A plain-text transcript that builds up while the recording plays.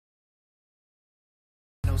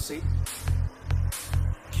seat.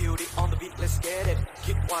 Cutie on the beat, let's get it.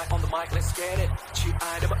 Kick Y on the mic, let's get it.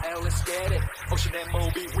 G-I-double-L, let's get it. Ocean and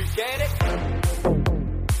Moby, we get it.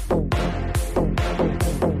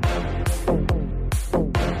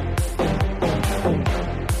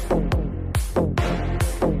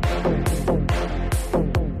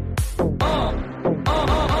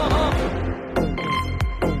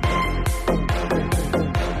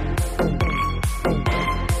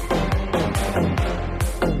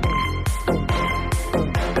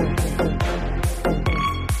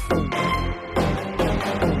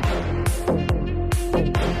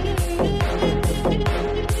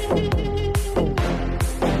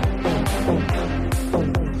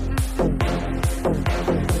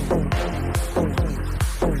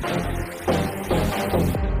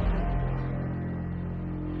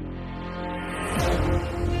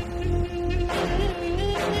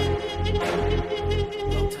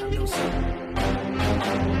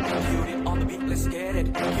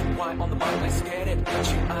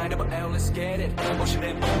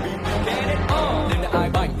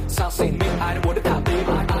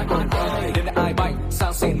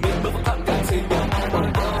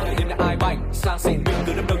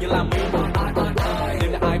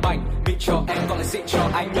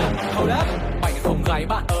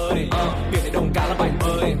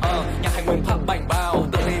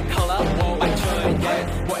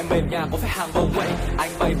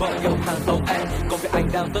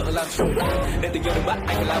 Nên tình yêu đừng bắt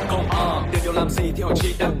anh phải làm công Điều yêu làm gì thì hỏi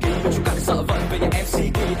chị đăng ký. Nếu chúng ta cứ sợ vợ về nhà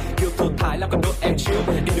MC kỳ. Yêu thương Thái làm con đốt em chill.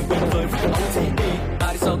 Đi đường quên với freaking OTD.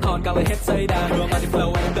 Ba đi sâu thon cao lên hết dây đàn. Đường ba đi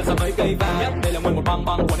flow anh tận ra mấy cây vàng. Đây là nguyên một băng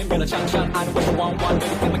băng của em như là trăng trăng. I know what you want,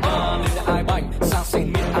 baby take my gun. Nên là ai bảnh sang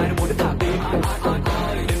xịn mít, ai đã muốn đến thả tim.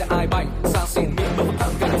 Nên là ai bảnh sang xịn mít, bước vào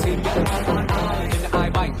thẳng càng xin. Nên là ai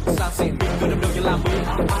bảnh sang xịn mít, cứ đâm đầu như làm mít.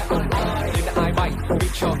 Nên là ai bảnh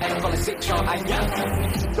beat cho em còn lại xịn cho anh nhé.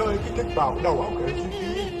 Rơi cái cách vào đầu óc cái suy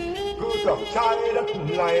nghĩ, cứ tưởng trái đất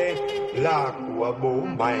này là của bố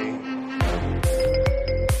mày.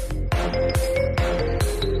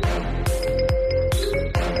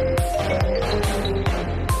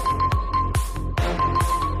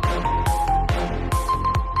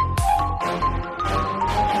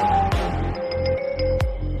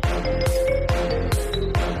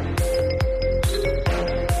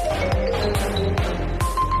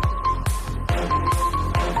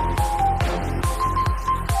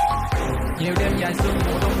 Nhiều đêm dài sương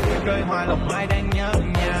mù đông tuyết rơi hoa lòng ai đang nhớ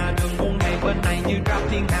nhà. Đường buôn này bên này như trap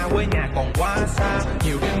thiên hà, quê nhà còn quá xa.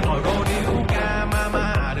 Nhiều đêm ngồi rô đi uống ca,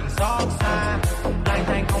 mama đừng xót xa. Lang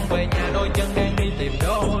thang không về nhà, đôi chân đang đi tìm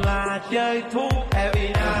đô la. Chơi thuốc every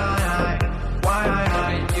night.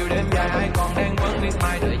 Why nhiều đêm dài ai còn đang vẫn biết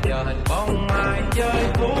mai, đợi chờ hình bóng ai. Chơi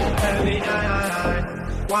thuốc every night.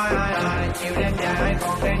 Why nhiều đêm dài ai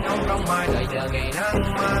còn đang ngóng trong mai, đợi chờ ngày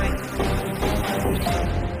nắng mai.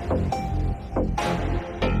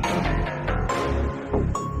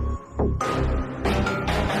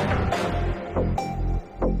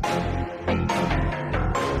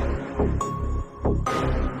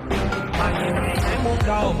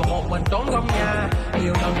 Đâu và một mình trốn trong nhà,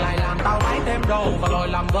 nhiều lần lại làm tao lấy thêm đồ và lòi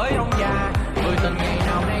làm với ông già. Người tình ngày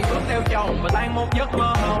nào nay bước theo chồng và tan một giấc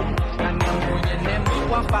mơ hồng. Anh ngầm ngồi nhìn em bước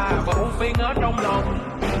qua phà và uống phiên ở trong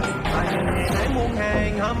lòng. Mà nhìn ngày thấy muôn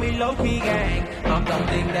hàng, homie lối khi gàng. Hợp đồng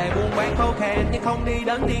tiền đề buôn bán khô khan nhưng không đi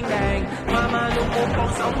đến thiên đàng. Mama luôn muốn con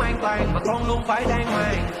sống an toàn và con luôn phải đàng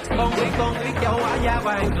hoàng. Con biết châu Á da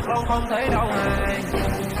vàng, con không thể đâu hàng.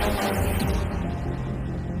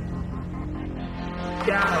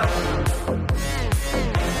 Yeah.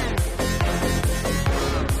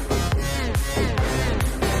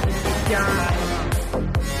 Yeah.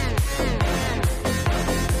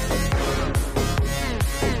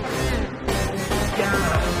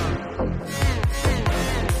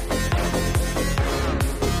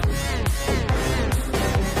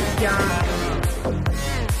 Yeah.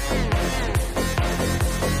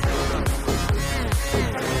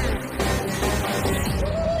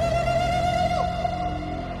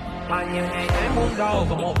 Mà nhiều ngày tháng buôn đồ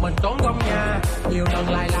và một mình trốn trong nhà, nhiều lần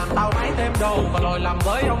lại làm tao lấy thêm đồ và lòi làm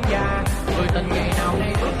với ông già. Người tình ngày nào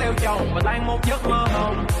nay bước theo chồng và tan một giấc mơ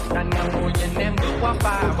hồng. Đành ngầm ngồi nhìn em bước qua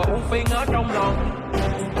phà và uống phiên ở trong lòng.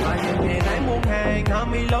 Mà nhiều ngày tháng buôn hàng,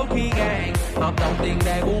 homie lối khi gàng. Hợp đồng tiền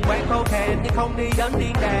đề buôn bán khô khan nhưng không đi đến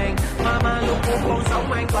thiên đàng. Mama luôn muốn con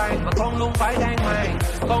sống an toàn và con luôn phải đàng hoàng.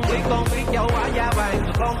 Con biết châu Á da vàng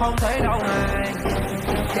và con không thể đâu hàng.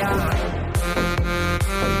 Yeah.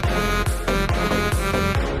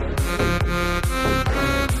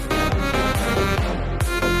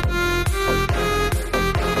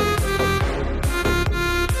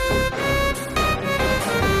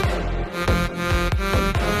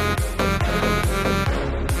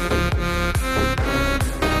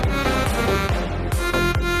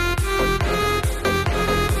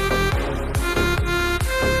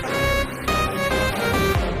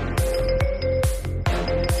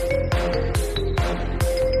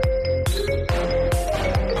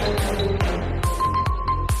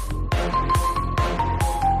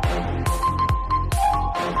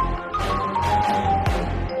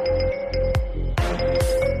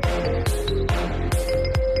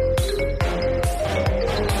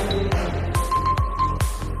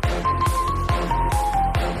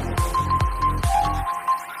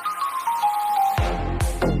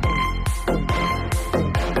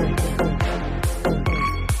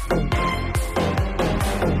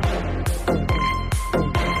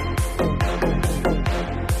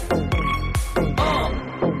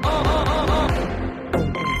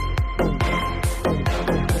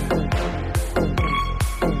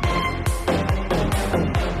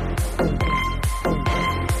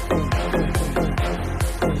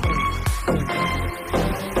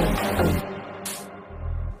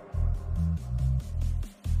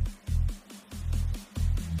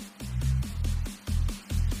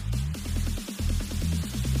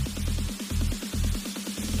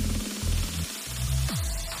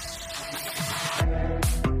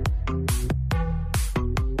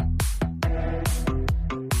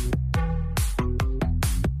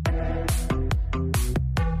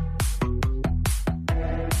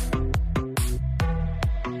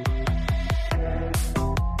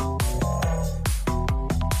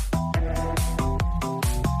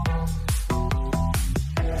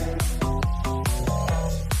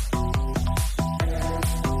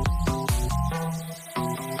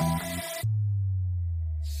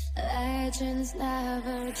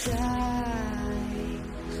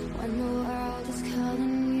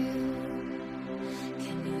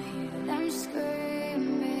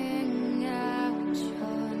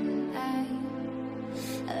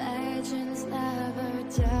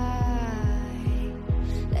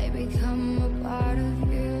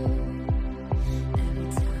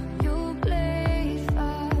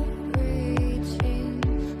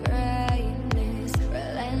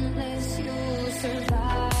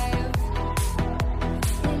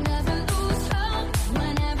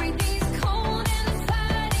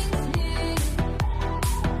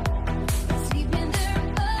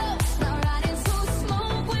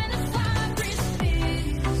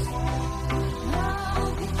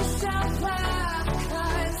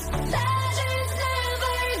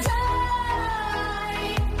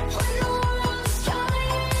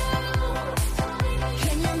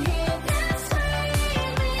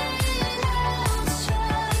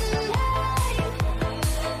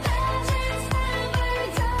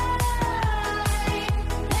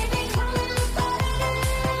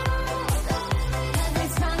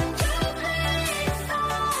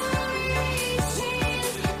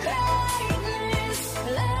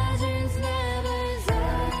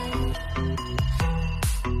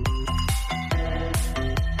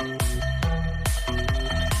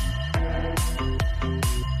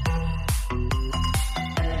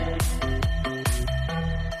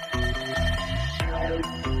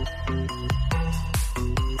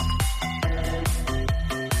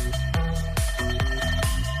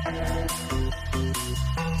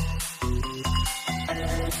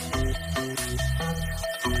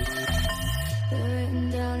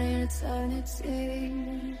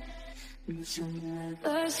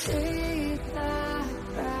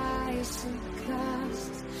 to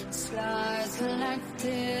cast. Stars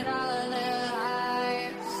collected all their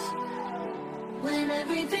lives. When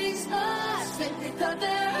everything's lost, and they thought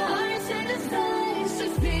their heart